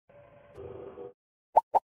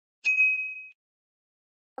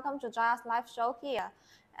welcome to Jaya's live show here.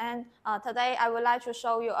 And today I would like to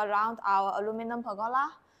show you around our aluminum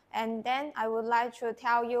pergola. And then I would like to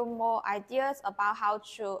tell you more ideas about how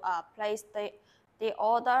to place the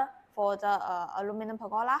order for the aluminum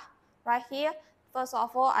pergola right here. First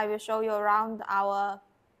of all, I will show you around our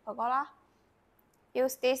pergola.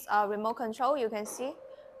 Use this remote control, you can see.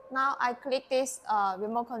 Now I click this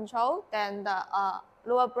remote control, then the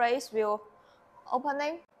lower brace will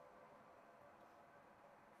opening.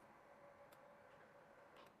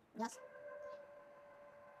 Yes.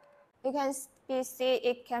 You can see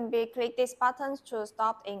it can be click this button to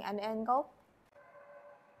stop in an angle.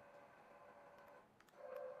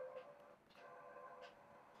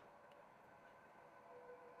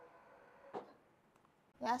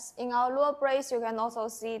 Yes, in our lower brace, you can also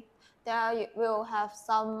see there you will have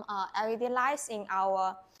some LED lights in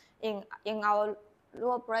our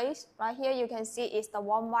lower brace. Right here, you can see it's the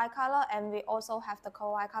warm white color, and we also have the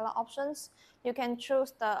cold white color options. You can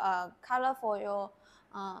choose the color for your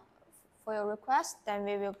request. Then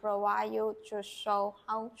we will provide you to show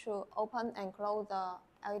how to open and close the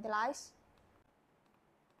LED lights.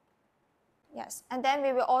 Yes, and then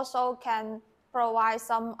we will also can provide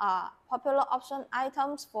some popular option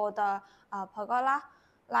items for the pergola.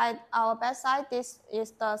 Like our bedside, this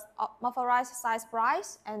is the motorized size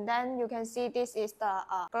price, and then you can see this is the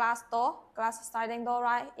glass sliding door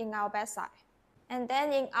right in our bedside. And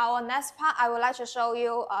then in our next part, I would like to show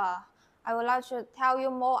you, I would like to tell you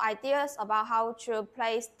more ideas about how to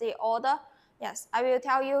place the order. Yes, I will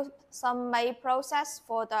tell you some main process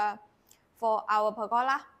for our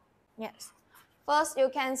pergola. Yes. First, you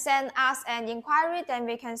can send us an inquiry, then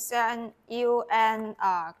we can send you an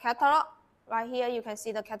catalog. Right here, you can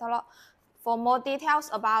see the catalog for more details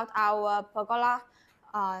about our pergola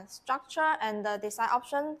structure and the design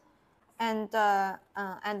option, and the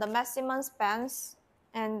maximum spans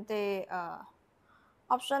and the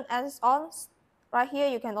option add-ons. Right here,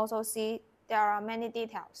 you can also see there are many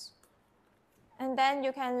details. And then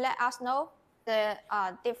you can let us know the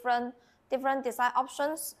different design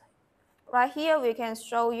options. Right here, we can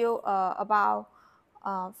show you about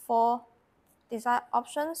 4 design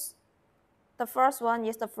options. The first one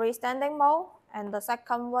is the freestanding mode, and the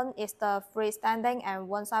second one is the freestanding and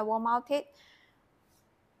one-side wall mounted.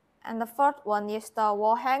 And the third one is the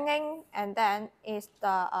wall hanging, and then is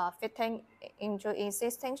the fitting into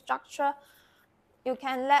existing structure. You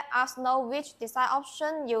can let us know which design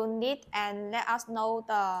option you need and let us know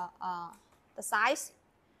the size,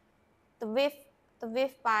 the width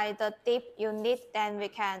by the depth you need, then we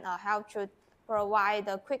can help to provide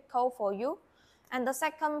the quick code for you. And the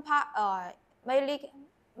second part, mainly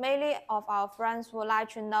of our friends would like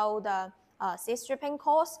to know the seat stripping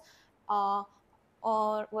cost, or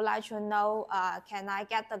would like to know, can I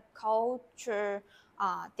get the code to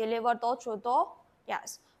deliver door to door?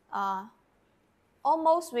 Yes,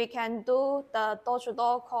 almost we can do the door to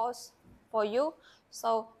door cost for you.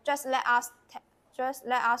 So just let us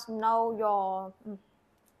know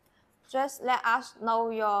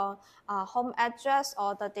your home address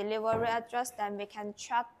or the delivery address, then we can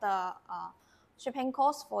check the shipping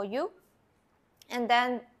cost for you. And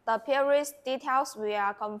then the period details we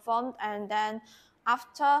are confirmed, and then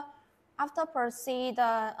after proceed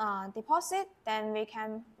the deposit, then we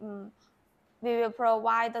will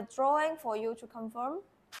provide the drawing for you to confirm.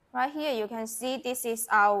 Right here, you can see this is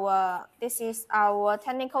our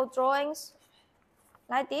technical drawings.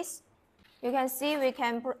 Like this, you can see we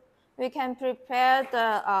can prepare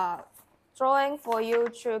the drawing for you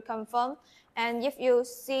to confirm. And if you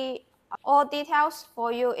see all details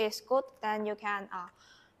for you is good, then you can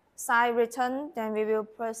sign return. Then we will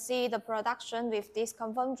proceed the production with these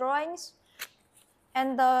confirmed drawings.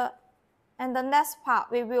 And the next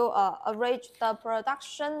part, we will arrange the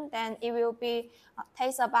production. Then it will be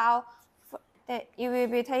takes about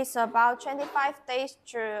 25 days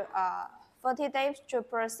to 30 days to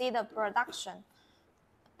proceed the production.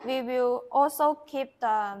 We will also keep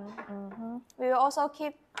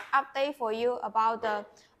update for you about the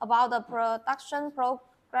production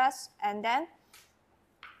progress. And then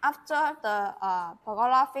after the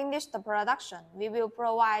pergola finish the production, we will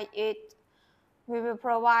provide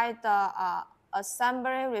the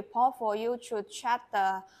assembly report for you to check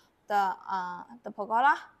the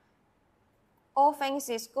pergola. All things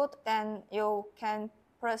is good, then you can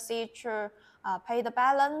proceed to pay the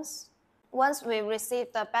balance. Once we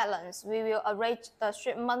receive the balance, we will arrange the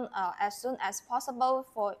shipment as soon as possible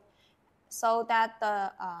so that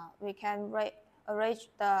we can arrange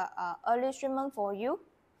the early shipment for you.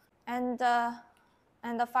 And the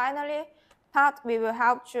finally part, we will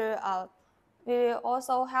help to We will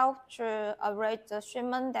also help to arrange the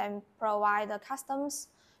shipment and provide the customs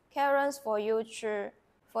clearance for you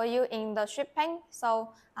in the shipping.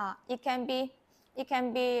 So it can be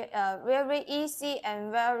very easy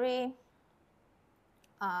and very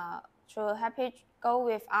to happy go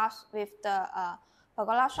with us with the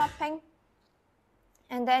Pergola shopping.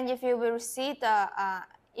 And then if you will receive the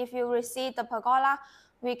Pergola,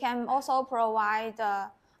 we can also provide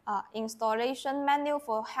the installation menu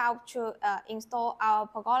for help to install our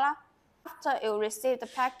Pergola. After you receive the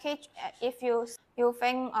package, if you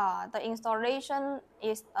think the installation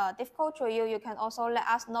is difficult to you, you can also let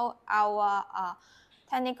us know. Our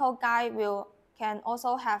technical guy can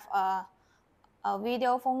also have a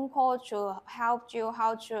video phone call to help you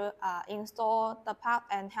how to install the part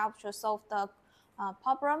and help to solve the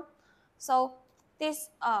problem. So this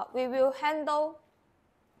we will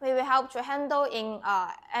help to handle in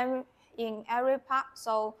every part,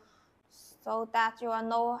 so that you are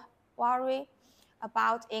no worry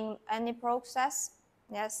about in any process.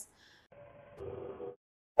 Yes.